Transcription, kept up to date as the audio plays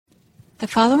The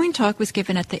following talk was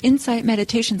given at the Insight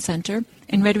Meditation Center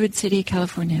in Redwood City,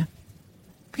 California.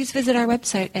 Please visit our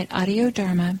website at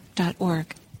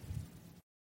audiodharma.org.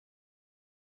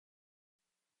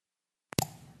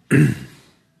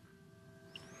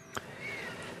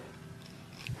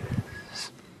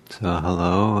 So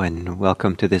hello and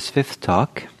welcome to this fifth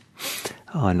talk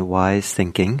on wise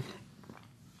thinking.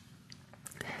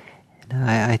 And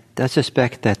I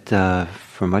suspect that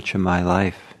for much of my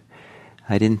life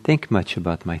I didn't think much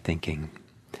about my thinking.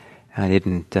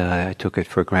 I took it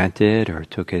for granted or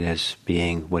took it as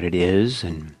being what it is,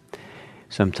 and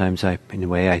sometimes in a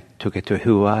way I took it to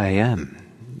who I am.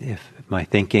 If my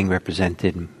thinking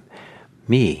represented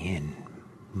me and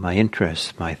my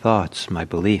interests, my thoughts, my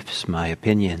beliefs, my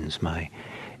opinions, my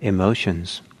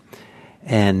emotions.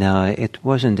 And it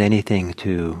wasn't anything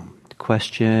to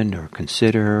question or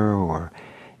consider or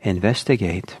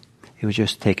investigate. It was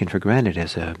just taken for granted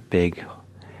as a big,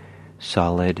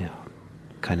 solid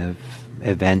kind of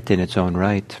event in its own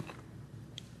right.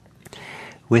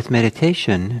 With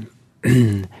meditation,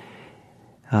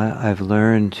 I've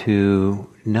learned to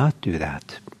not do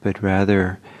that, but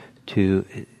rather to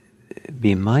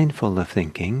be mindful of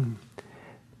thinking,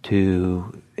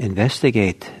 to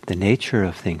investigate the nature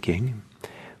of thinking,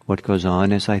 what goes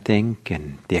on as I think,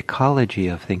 and the ecology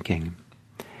of thinking.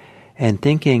 And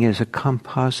thinking is a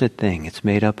composite thing. It's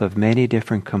made up of many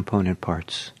different component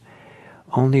parts,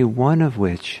 only one of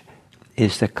which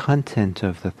is the content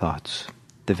of the thoughts,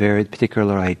 the very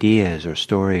particular ideas or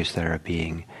stories that are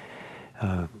being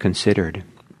considered.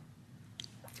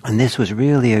 And this was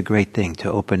really a great thing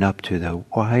to open up to the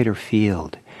wider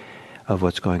field of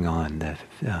what's going on, the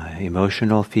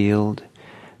emotional field,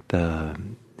 the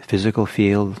physical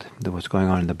field, what's going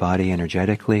on in the body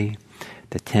energetically,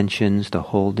 the tensions, the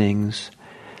holdings,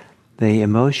 the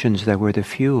emotions that were the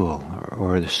fuel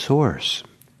or the source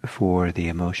for the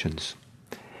emotions.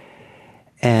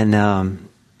 And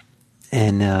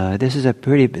this is a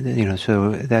pretty,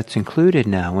 so that's included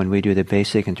now when we do the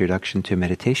basic introduction to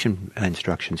meditation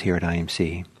instructions here at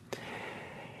IMC.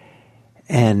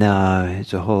 And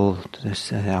it's a whole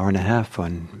an hour and a half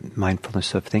on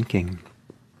mindfulness of thinking.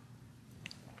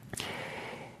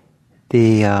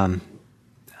 And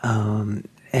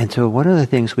so one of the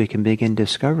things we can begin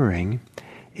discovering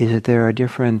is that there are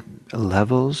different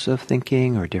levels of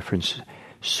thinking or different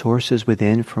sources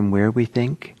within from where we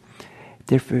think,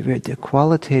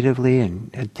 qualitatively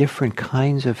and different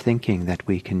kinds of thinking that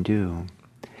we can do.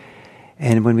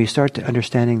 And when we start to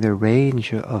understanding the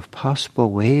range of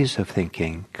possible ways of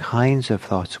thinking, kinds of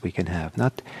thoughts we can have,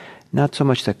 not so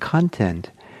much the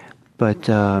content, but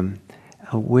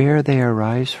where they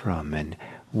arise from and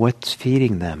what's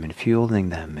feeding them and fueling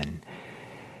them. And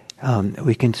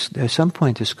we can at some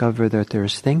point discover that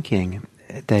there's thinking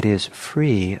that is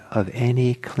free of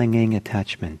any clinging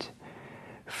attachment,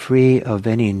 free of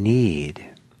any need.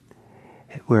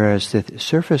 Whereas the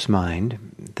surface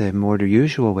mind, the more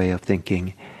usual way of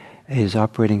thinking, is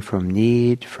operating from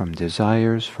need, from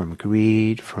desires, from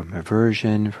greed, from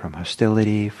aversion, from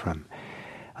hostility, from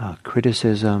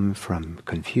criticism, from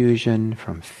confusion,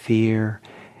 from fear.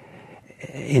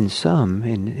 It's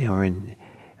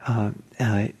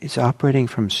operating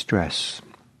from stress.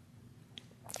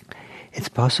 It's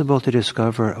possible to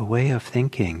discover a way of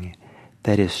thinking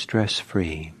that is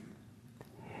stress-free.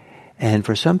 And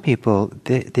for some people,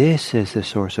 this is the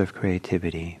source of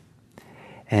creativity.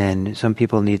 And some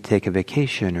people need to take a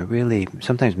vacation, or really,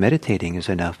 sometimes meditating is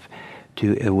enough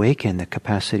to awaken the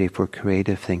capacity for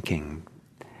creative thinking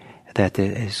that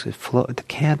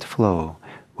can't flow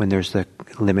when there's the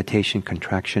limitation,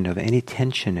 contraction of any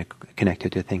tension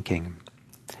connected to thinking.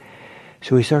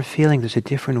 So we start feeling there's a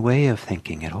different way of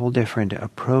thinking, a whole different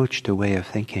approach to way of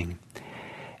thinking.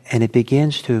 And it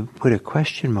begins to put a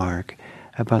question mark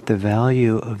about the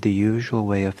value of the usual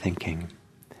way of thinking.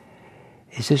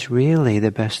 Is this really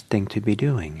the best thing to be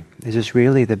doing? Is this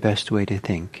really the best way to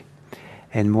think?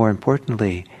 And more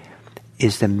importantly,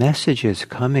 is the messages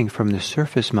coming from the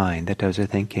surface mind that does the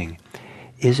thinking,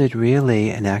 is it really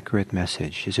an accurate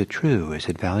message? Is it true? Is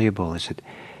it valuable? Is it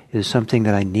something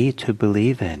that I need to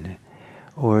believe in?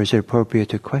 Or is it appropriate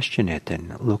to question it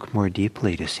and look more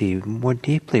deeply to see more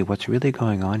deeply what's really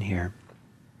going on here?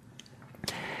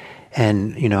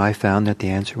 And, I found that the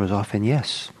answer was often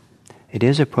yes. It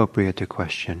is appropriate to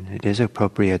question. It is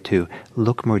appropriate to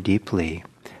look more deeply.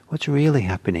 What's really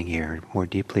happening here, more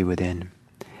deeply within?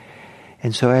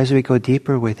 And so as we go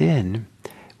deeper within,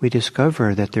 we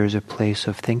discover that there's a place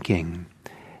of thinking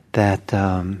that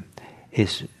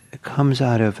comes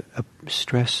out of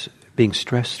stress, being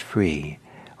stress-free,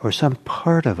 or some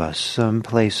part of us, some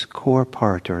place, core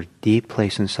part or deep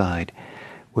place inside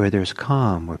where there's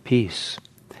calm or peace.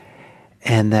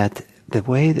 And that the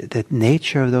way that the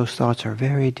nature of those thoughts are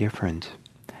very different.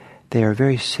 They are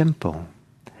very simple.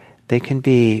 They can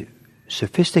be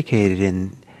sophisticated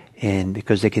in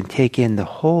because they can take in the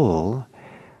whole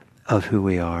of who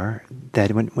we are,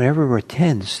 that whenever we're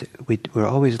tense, we're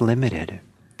always limited.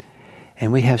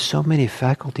 And we have so many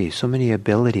faculties, so many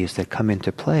abilities that come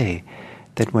into play,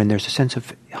 that when there's a sense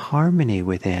of harmony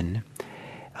within,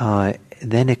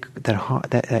 then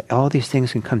all these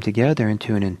things can come together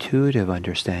into an intuitive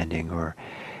understanding or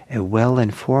a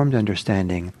well-informed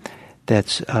understanding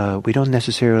that's we don't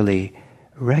necessarily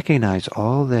recognize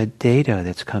all the data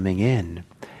that's coming in.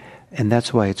 And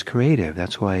that's why it's creative.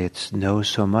 That's why it knows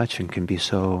so much and can be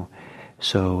so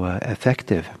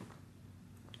effective.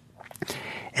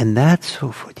 And that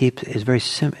so deep is very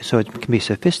simple. So it can be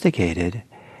sophisticated,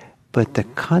 but the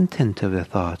content of the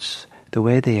thoughts, the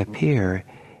way they appear,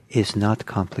 is not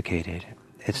complicated.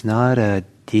 It's not a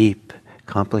deep,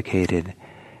 complicated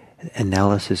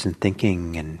analysis and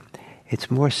thinking, and it's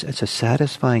a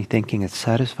satisfying thinking. It's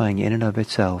satisfying in and of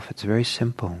itself. It's very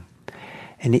simple.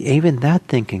 And even that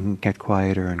thinking can get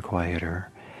quieter and quieter.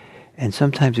 And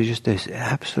sometimes it's just this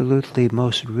absolutely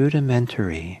most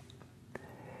rudimentary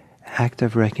act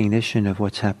of recognition of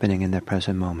what's happening in the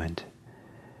present moment.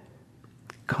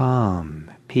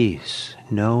 Calm, peace,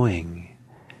 knowing,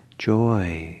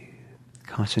 joy,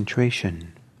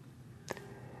 concentration,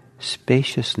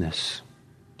 spaciousness,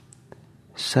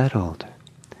 settled.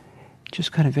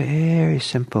 Just kind of very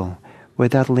simple,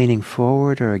 without leaning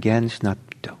forward or against, not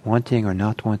wanting or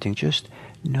not wanting, just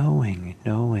knowing.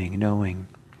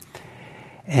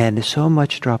 And so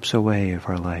much drops away of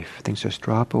our life. Things just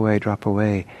drop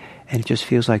away, and it just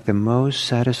feels like the most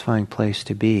satisfying place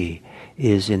to be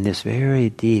is in this very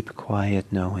deep,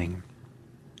 quiet knowing.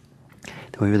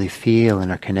 That we really feel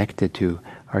and are connected to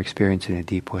our experience in a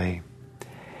deep way.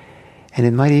 And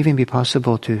it might even be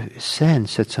possible to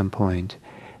sense at some point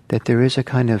that there is a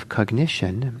kind of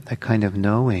cognition, a kind of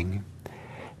knowing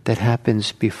that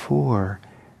happens before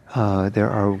there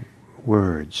are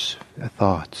words,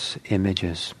 thoughts,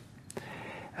 images.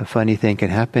 A funny thing can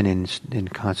happen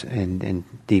in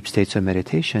deep states of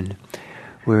meditation,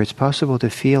 where it's possible to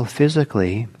feel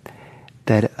physically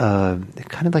that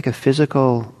kind of like a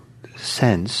physical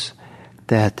sense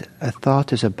that a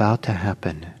thought is about to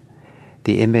happen.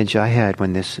 The image I had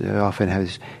when this often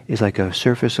has is like a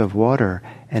surface of water,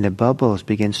 and a bubble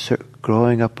begins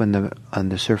growing up on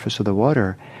the surface of the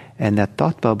water, and that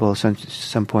thought bubble at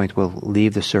some point will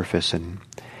leave the surface, and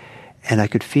I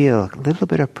could feel a little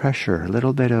bit of pressure, a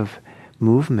little bit of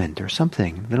movement or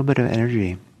something, a little bit of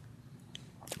energy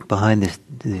behind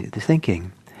the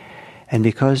thinking. And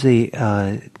because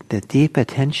the deep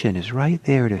attention is right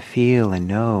there to feel and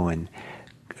know and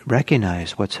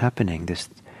recognize what's happening, this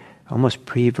almost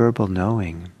pre-verbal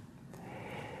knowing,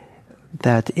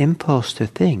 that impulse to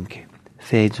think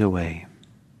fades away.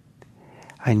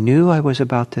 I knew I was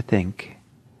about to think,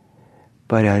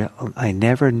 but I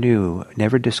never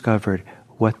discovered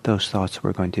what those thoughts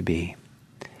were going to be.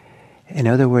 In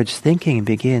other words, thinking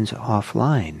begins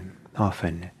offline,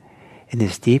 often, in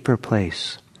this deeper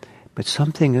place. But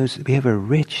something is, we have a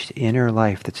rich inner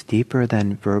life that's deeper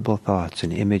than verbal thoughts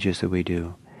and images that we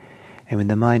do. And when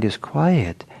the mind is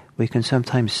quiet, we can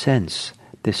sometimes sense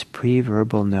this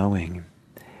pre-verbal knowing.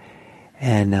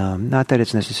 And not that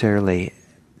it's necessarily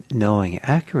knowing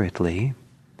accurately,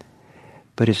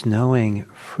 but it's knowing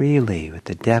freely with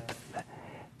the depth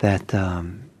that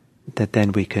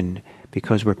then we can,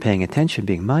 because we're paying attention,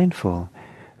 being mindful,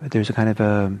 there's a kind of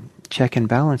a check and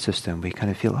balance system. We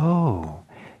kind of feel, oh,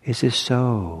 is this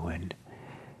so? And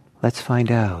let's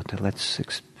find out.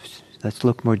 Let's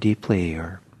look more deeply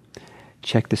or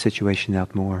check the situation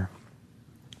out more.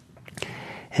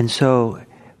 And so,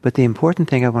 but the important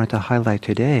thing I wanted to highlight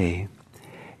today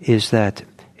is that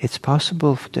it's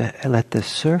possible to let the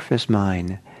surface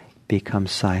mind become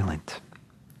silent.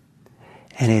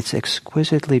 And it's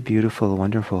exquisitely beautiful,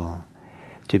 wonderful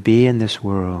to be in this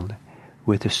world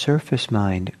with the surface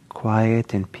mind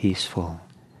quiet and peaceful,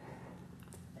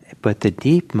 but the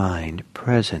deep mind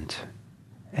present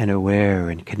and aware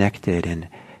and connected and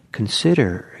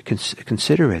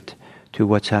considerate to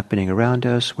what's happening around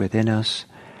us, within us.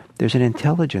 There's an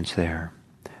intelligence there.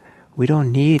 We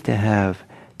don't need to have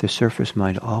the surface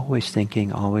mind always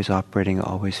thinking, always operating,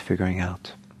 always figuring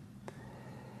out.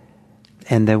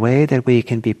 And the way that we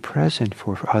can be present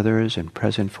for others and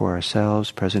present for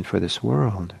ourselves, present for this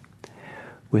world,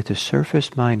 with the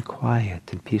surface mind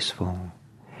quiet and peaceful,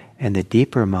 and the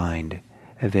deeper mind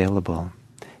available,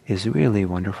 is really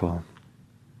wonderful.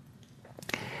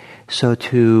 So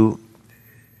to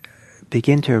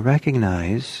begin to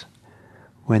recognize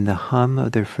when the hum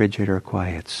of the refrigerator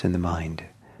quiets in the mind.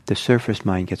 The surface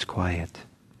mind gets quiet.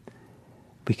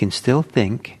 We can still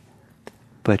think,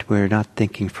 but we're not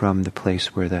thinking from the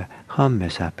place where the hum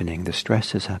is happening, the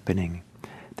stress is happening,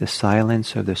 the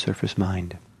silence of the surface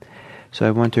mind. So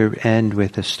I want to end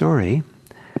with a story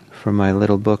from my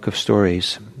little book of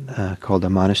stories called A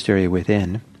Monastery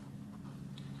Within.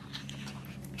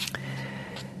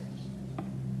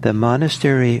 The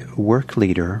monastery work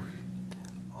leader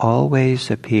always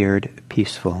appeared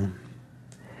peaceful.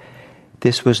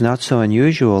 This was not so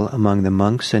unusual among the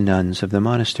monks and nuns of the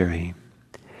monastery.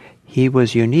 He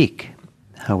was unique,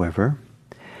 however,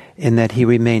 in that he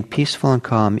remained peaceful and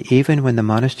calm even when the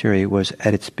monastery was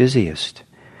at its busiest.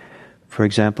 For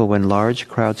example, when large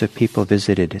crowds of people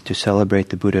visited to celebrate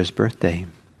the Buddha's birthday.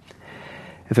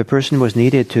 If a person was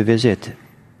needed to visit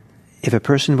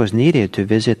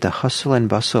the hustle and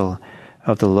bustle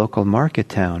of the local market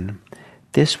town,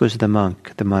 this was the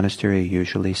monk the monastery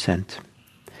usually sent.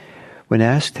 When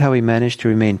asked how he managed to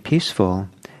remain peaceful,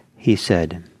 he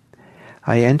said,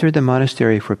 "I entered the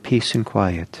monastery for peace and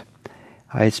quiet.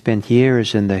 I had spent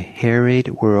years in the harried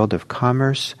world of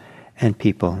commerce and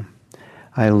people.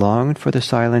 I longed for the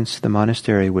silence the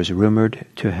monastery was rumored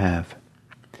to have.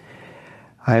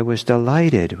 I was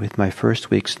delighted with my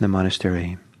first weeks in the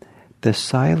monastery. The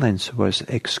silence was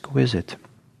exquisite.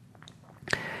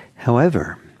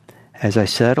 However, as I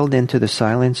settled into the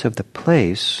silence of the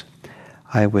place,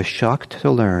 I was shocked to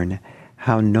learn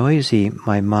how noisy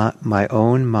my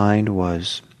own mind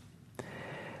was.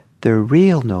 The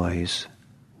real noise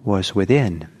was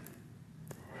within.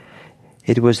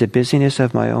 It was the busyness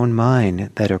of my own mind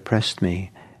that oppressed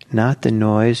me, not the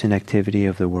noise and activity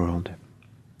of the world.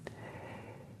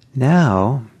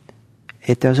 Now,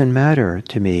 it doesn't matter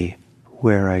to me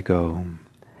where I go.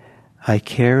 I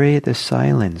carry the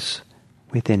silence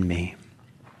within me."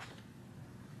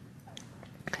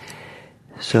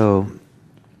 So,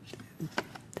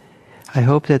 I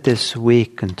hope that this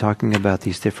week, in talking about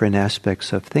these different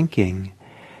aspects of thinking,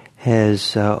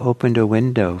 has opened a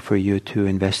window for you to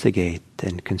investigate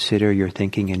and consider your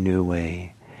thinking in a new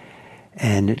way.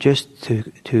 And just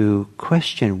to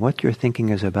question what your thinking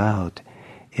is about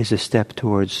is a step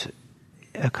towards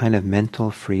a kind of mental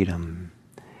freedom,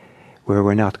 where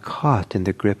we're not caught in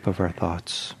the grip of our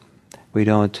thoughts. We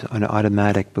don't on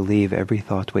automatic believe every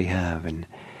thought we have and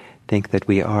think that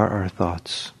we are our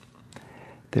thoughts.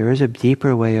 There is a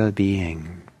deeper way of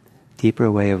being,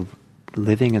 deeper way of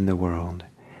living in the world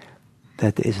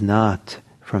that is not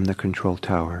from the control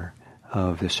tower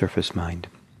of the surface mind.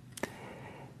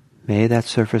 May that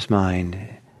surface mind,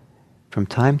 from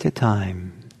time to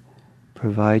time,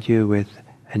 provide you with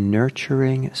a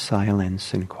nurturing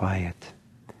silence and quiet.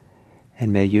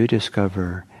 And may you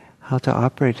discover how to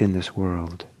operate in this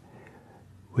world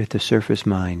with the surface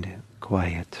mind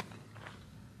quiet.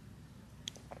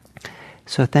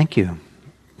 So thank you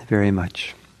very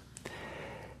much.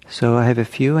 So I have a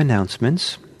few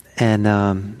announcements. And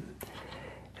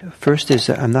first is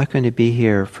I'm not going to be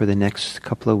here for the next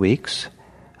couple of weeks.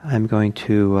 I'm going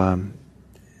to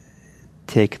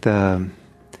take the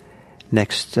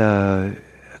next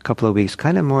couple of weeks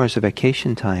kind of more as a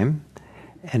vacation time,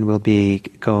 and we'll be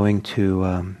going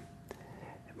to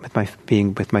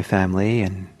being with my family,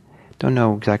 and don't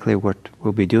know exactly what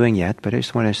we'll be doing yet, but I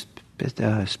just want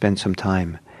to spend some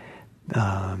time,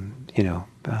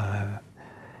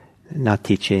 not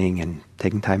teaching and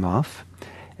taking time off.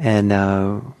 And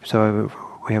so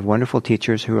we have wonderful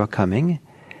teachers who are coming,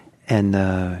 and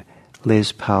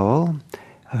Liz Powell,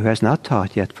 who has not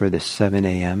taught yet for this 7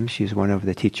 a.m. She's one of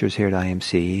the teachers here at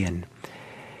IMC, and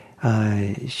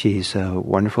she's a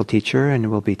wonderful teacher and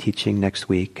will be teaching next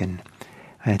week. And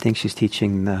I think she's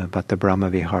teaching about the Brahma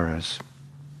Viharas,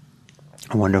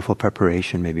 a wonderful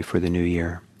preparation maybe for the new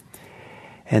year.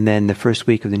 And then the first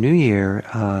week of the new year,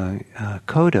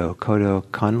 Kodo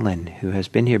Conlin, who has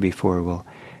been here before,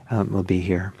 will be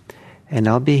here. And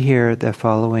I'll be here the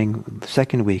following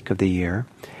second week of the year.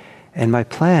 And my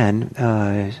plan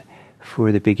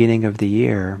for the beginning of the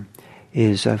year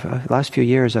is, last few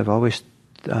years I've always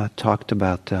talked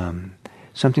about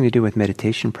something to do with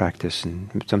meditation practice,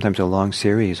 and sometimes a long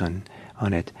series on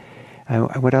it.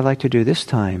 What I'd like to do this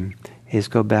time is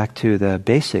go back to the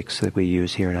basics that we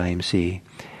use here at IMC,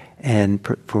 and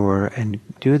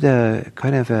do the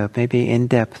kind of maybe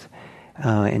in-depth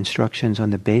instructions on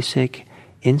the basic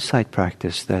insight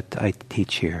practice that I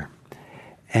teach here.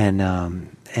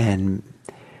 And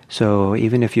so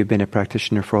even if you've been a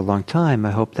practitioner for a long time,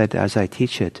 I hope that as I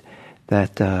teach it,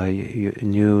 that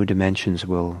new dimensions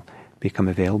will become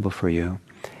available for you.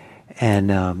 And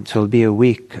so it'll be a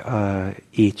week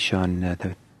each on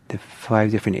the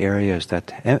 5 different areas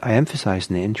that I emphasize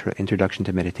in the Introduction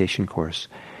to Meditation course: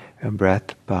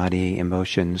 breath, body,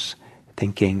 emotions,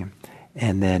 thinking,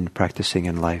 and then practicing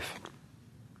in life.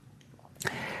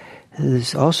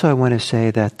 Also, I want to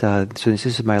say that so this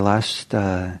is my last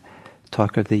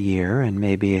talk of the year, and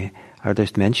maybe I'll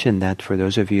just mention that for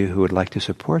those of you who would like to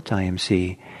support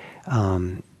IMC,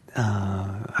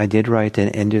 I did write an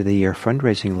end-of-the-year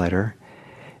fundraising letter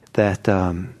that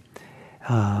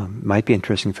might be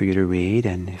interesting for you to read,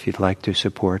 and if you'd like to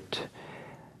support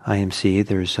IMC,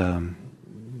 there's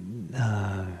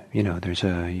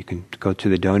you can go to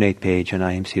the donate page on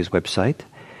IMC's website,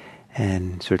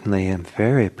 and certainly I'm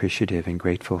very appreciative and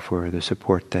grateful for the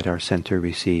support that our center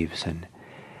receives, and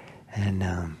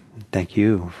thank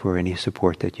you for any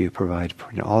support that you provide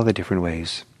in all the different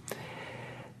ways.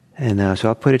 And so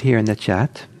I'll put it here in the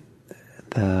chat.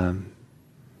 I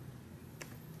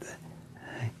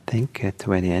think it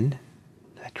went in.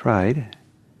 I tried.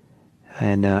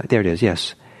 And there it is,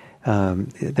 yes.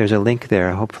 There's a link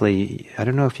there. Hopefully, I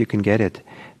don't know if you can get it,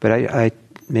 but I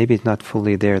maybe it's not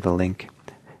fully there, the link.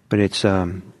 But it's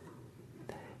on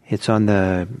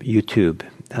the YouTube.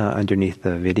 Underneath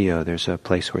the video, there's a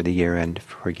place where the year end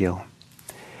for Gil.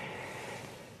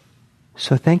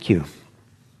 So thank you.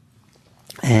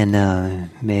 And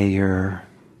may your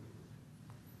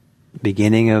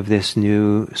beginning of this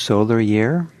new solar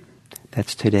year,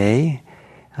 that's today,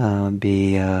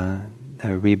 be a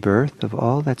rebirth of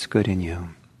all that's good in you.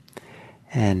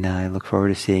 And I look forward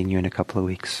to seeing you in a couple of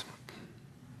weeks.